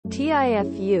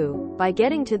TIFU, by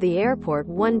getting to the airport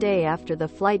one day after the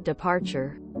flight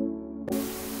departure.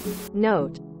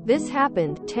 Note: this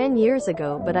happened 10 years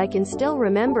ago, but I can still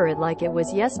remember it like it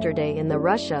was yesterday in the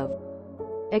rush of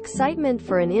excitement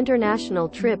for an international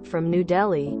trip from New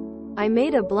Delhi. I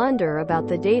made a blunder about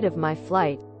the date of my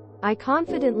flight. I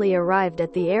confidently arrived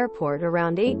at the airport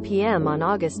around 8 p.m. on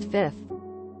August 5th,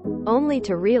 only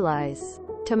to realize,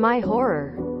 to my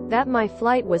horror, that my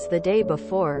flight was the day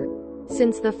before.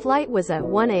 Since the flight was at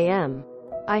 1 a.m.,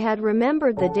 I had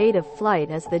remembered the date of flight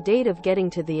as the date of getting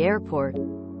to the airport.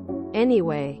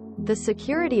 Anyway, the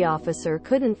security officer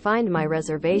couldn't find my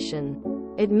reservation.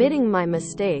 Admitting my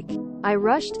mistake, I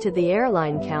rushed to the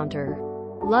airline counter.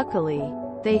 Luckily,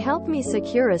 they helped me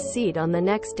secure a seat on the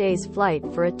next day's flight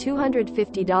for a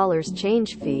 $250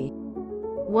 change fee.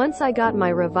 Once I got my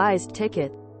revised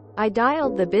ticket, I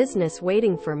dialed the business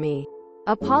waiting for me,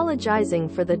 apologizing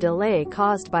for the delay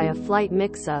caused by a flight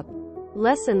mix-up.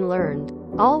 Lesson learned: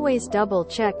 always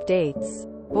double-check dates.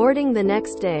 Boarding the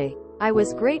next day, I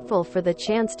was grateful for the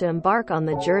chance to embark on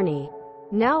the journey,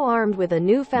 now armed with a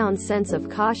newfound sense of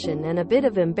caution and a bit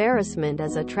of embarrassment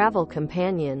as a travel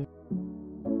companion.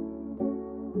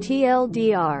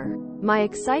 TLDR: my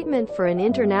excitement for an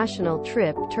international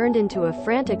trip turned into a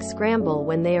frantic scramble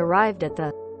when they arrived at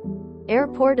the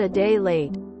airport a day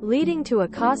late, leading to a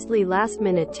costly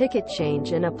last-minute ticket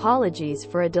change and apologies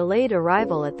for a delayed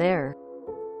arrival at their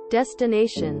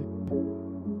destination.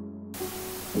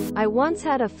 I once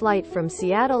had a flight from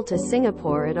Seattle to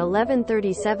Singapore at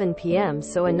 11:37 p.m.,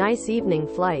 so a nice evening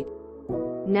flight.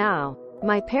 Now,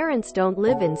 my parents don't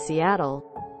live in Seattle.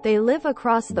 They live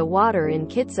across the water in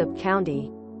Kitsap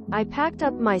County. I packed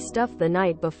up my stuff the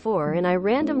night before and I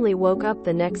randomly woke up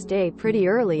the next day pretty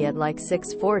early at like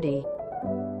 6:40.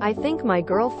 I think my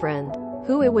girlfriend,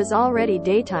 who it was already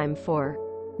daytime for,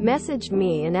 messaged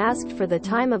me and asked for the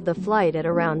time of the flight at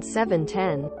around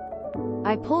 7:10.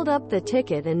 I pulled up the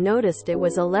ticket and noticed it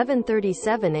was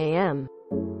 11:37 a.m.,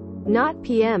 not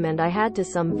p.m., and I had to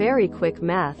some very quick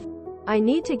math. I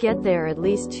need to get there at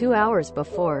least 2 hours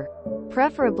before,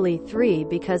 preferably 3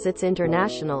 because it's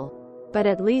international, but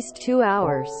at least 2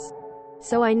 hours.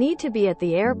 So I need to be at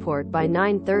the airport by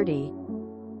 9:30.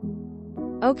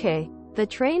 Okay,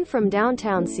 the train from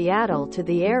downtown Seattle to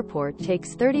the airport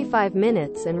takes 35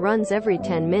 minutes and runs every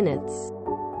 10 minutes.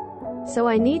 So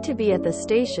I need to be at the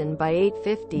station by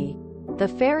 8:50.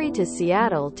 The ferry to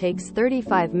Seattle takes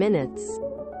 35 minutes.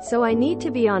 So I need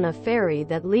to be on a ferry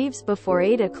that leaves before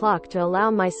 8 o'clock to allow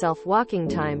myself walking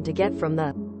time to get from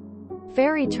the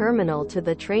ferry terminal to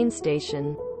the train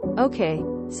station. Okay,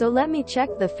 so let me check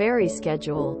the ferry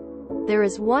schedule. There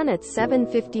is one at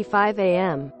 7:55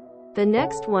 a.m. The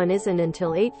next one isn't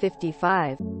until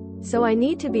 8:55. So I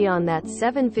need to be on that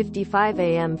 7:55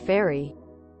 a.m. ferry.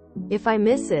 If I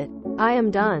miss it, I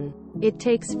am done. It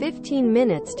takes 15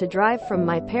 minutes to drive from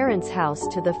my parents' house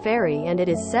to the ferry and it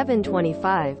is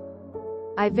 7:25.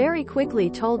 I very quickly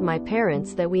told my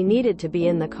parents that we needed to be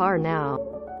in the car now.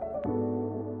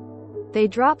 They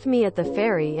dropped me at the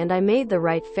ferry and I made the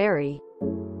right ferry,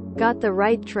 got the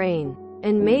right train,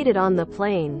 and made it on the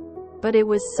plane. But it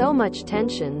was so much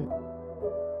tension.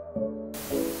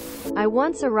 I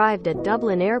once arrived at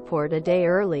Dublin Airport a day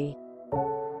early.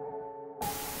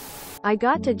 I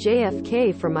got to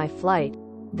JFK for my flight.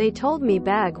 They told me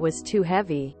bag was too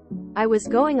heavy. I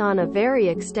was going on a very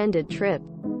extended trip.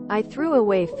 I threw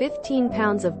away 15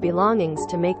 pounds of belongings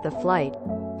to make the flight.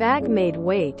 Bag made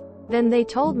weight. Then they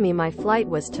told me my flight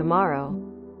was tomorrow.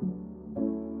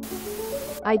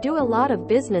 I do a lot of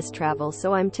business travel, so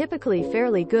I'm typically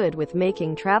fairly good with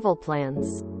making travel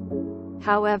plans.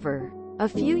 However,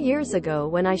 a few years ago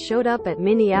when I showed up at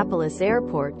Minneapolis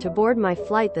Airport to board my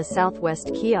flight, the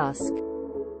Southwest kiosk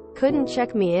couldn't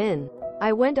check me in.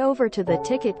 I went over to the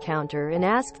ticket counter and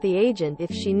asked the agent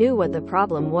if she knew what the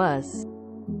problem was.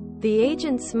 The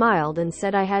agent smiled and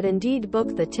said I had indeed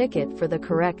booked the ticket for the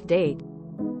correct date.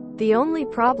 The only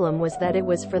problem was that it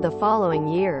was for the following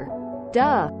year.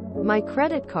 Duh! My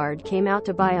credit card came out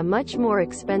to buy a much more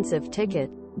expensive ticket.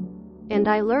 And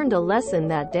I learned a lesson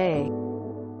that day.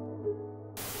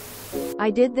 I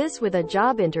did this with a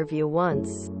job interview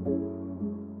once.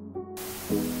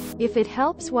 If it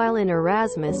helps, while in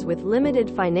Erasmus with limited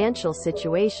financial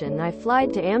situation, I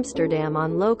flied to Amsterdam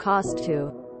on low cost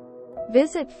to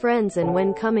visit friends, and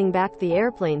when coming back the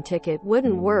airplane ticket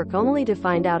wouldn't work, only to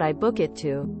find out I booked it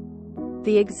to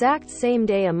the exact same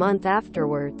day a month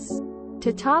afterwards.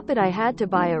 To top it, I had to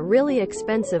buy a really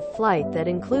expensive flight that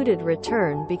included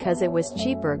return because it was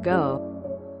cheaper. Go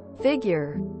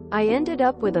figure. I ended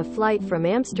up with a flight from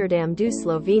Amsterdam to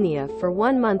Slovenia for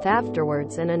 1 month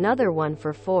afterwards and another one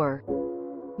for 4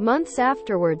 Months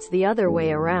afterwards the other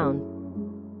way around.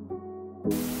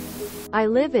 I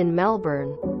live in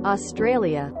Melbourne,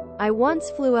 Australia. I once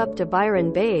flew up to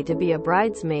Byron Bay to be a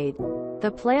bridesmaid.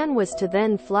 The plan was to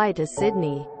then fly to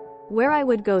Sydney, where I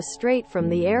would go straight from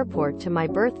the airport to my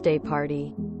birthday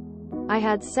party. I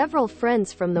had several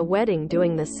friends from the wedding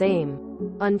doing the same.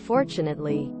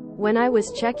 Unfortunately, when I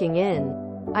was checking in,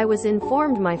 I was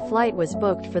informed my flight was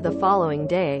booked for the following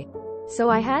day, so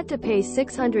I had to pay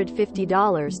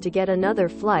 $650 to get another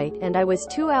flight, and I was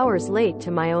 2 hours late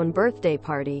to my own birthday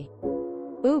party.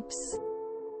 Oops.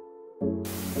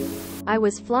 I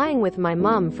was flying with my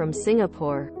mom from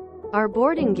Singapore. Our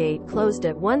boarding gate closed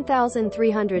at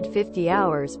 1350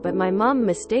 hours, but my mom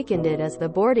mistaken it as the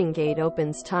boarding gate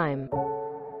opens time.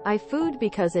 I FU'd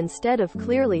because instead of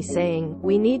clearly saying,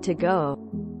 "We need to go,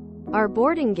 our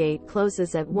boarding gate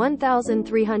closes at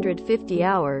 1350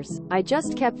 hours," I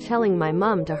just kept telling my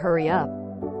mom to hurry up.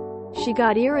 She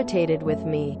got irritated with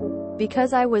me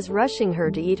because I was rushing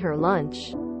her to eat her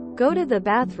lunch, go to the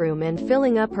bathroom, and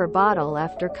filling up her bottle.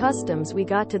 After customs we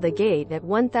got to the gate at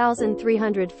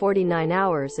 1349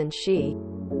 hours, and she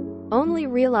only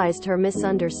realized her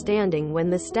misunderstanding when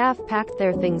the staff packed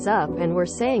their things up and were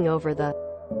saying over the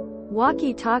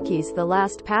walkie-talkies the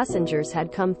last passengers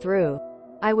had come through.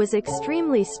 I was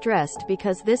extremely stressed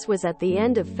because this was at the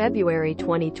end of February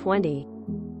 2020.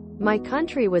 My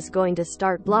country was going to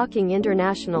start blocking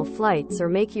international flights or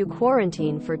make you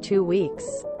quarantine for 2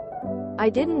 weeks. I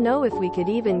didn't know if we could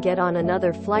even get on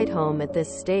another flight home at this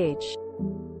stage.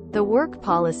 The work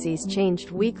policies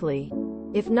changed weekly,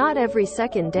 if not every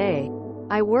second day.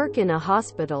 I work in a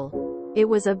hospital. It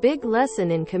was a big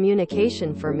lesson in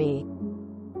communication for me.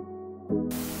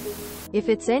 If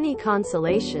it's any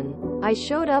consolation, I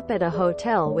showed up at a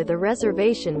hotel with a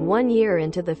reservation 1 year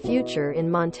into the future in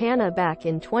Montana back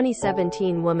in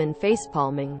 2017. Woman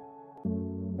facepalming.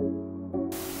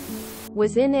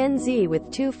 Was in NZ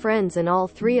with 2 friends, and all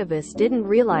 3 of us didn't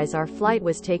realize our flight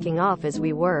was taking off as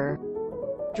we were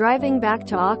driving back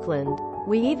to Auckland.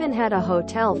 We even had a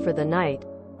hotel for the night.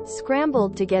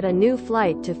 Scrambled to get a new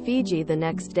flight to Fiji the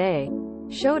next day.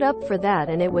 Showed up for that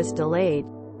and it was delayed.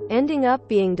 Ending up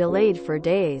being delayed for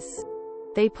days.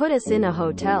 They put us in a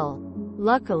hotel.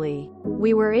 Luckily,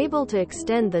 we were able to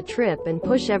extend the trip and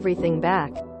push everything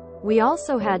back. We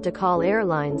also had to call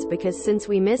airlines because since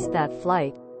we missed that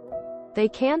flight, they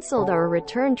canceled our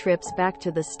return trips back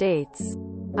to the States.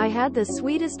 I had the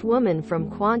sweetest woman from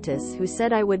Qantas who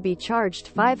said I would be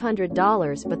charged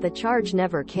 $500, but the charge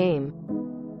never came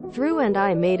through and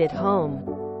I made it home.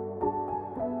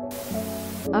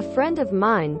 A friend of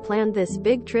mine planned this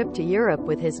big trip to Europe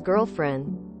with his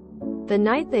girlfriend. The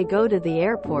night they go to the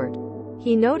airport,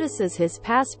 he notices his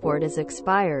passport is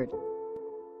expired.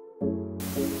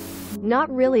 Not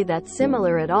really that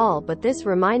similar at all, but this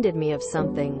reminded me of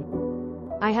something.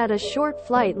 I had a short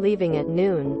flight leaving at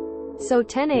noon, so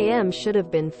 10 a.m. should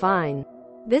have been fine.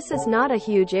 This is not a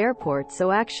huge airport,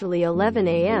 so actually 11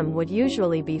 a.m. would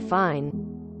usually be fine.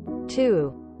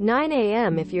 9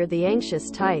 a.m. if you're the anxious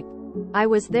type. I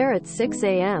was there at 6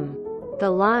 a.m.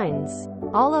 The lines,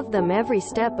 all of them every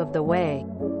step of the way,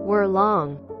 were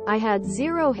long. I had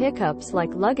 0 hiccups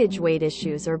like luggage weight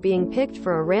issues or being picked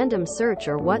for a random search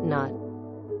or whatnot.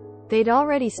 They'd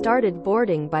already started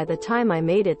boarding by the time I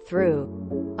made it through.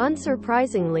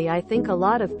 Unsurprisingly, I think a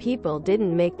lot of people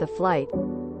didn't make the flight.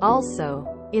 Also,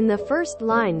 in the first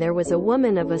line there was a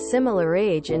woman of a similar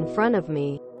age in front of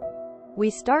me. We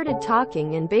started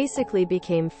talking and basically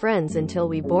became friends until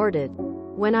we boarded.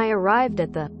 When I arrived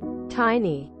at the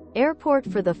tiny airport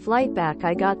for the flight back,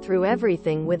 I got through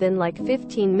everything within like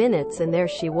 15 minutes and there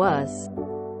she was,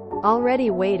 already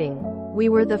waiting. We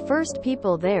were the first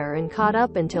people there and caught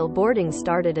up until boarding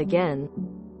started again.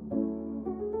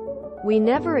 We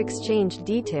never exchanged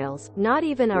details, not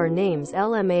even our names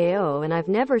LMAO, and I've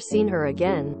never seen her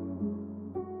again.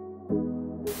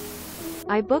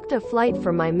 I booked a flight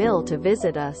for my mill to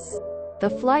visit us. The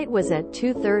flight was at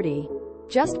 2:30.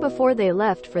 Just before they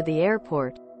left for the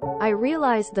airport, I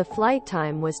realized the flight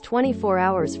time was 24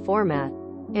 hours format,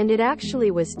 and it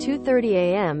actually was 2:30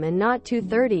 a.m. and not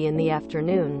 2:30 in the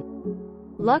afternoon.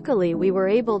 Luckily, we were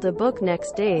able to book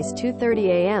next day's 2:30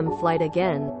 a.m. flight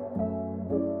again.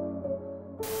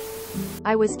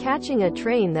 I was catching a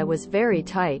train that was very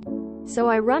tight, so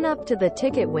I run up to the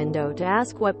ticket window to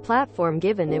ask what platform,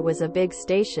 given it was a big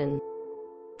station.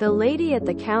 The lady at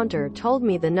the counter told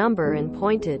me the number and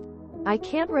pointed. I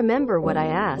can't remember what I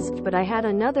asked, but I had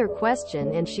another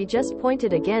question and she just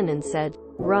pointed again and said,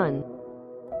 "Run."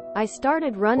 I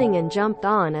started running and jumped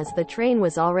on as the train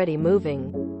was already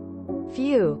moving.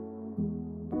 Phew.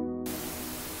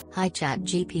 Hi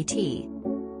ChatGPT.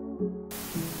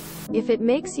 If it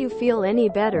makes you feel any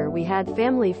better, we had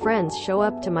family friends show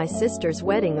up to my sister's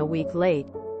wedding a week late.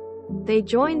 They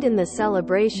joined in the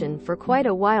celebration for quite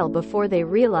a while before they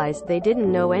realized they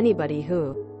didn't know anybody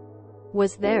who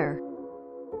was there.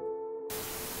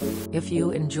 If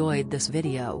you enjoyed this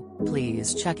video,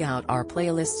 please check out our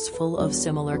playlists full of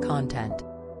similar content.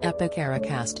 Epic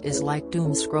Ericast is like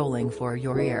doom scrolling for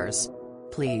your ears.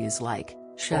 Please like,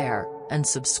 share, and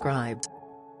subscribe.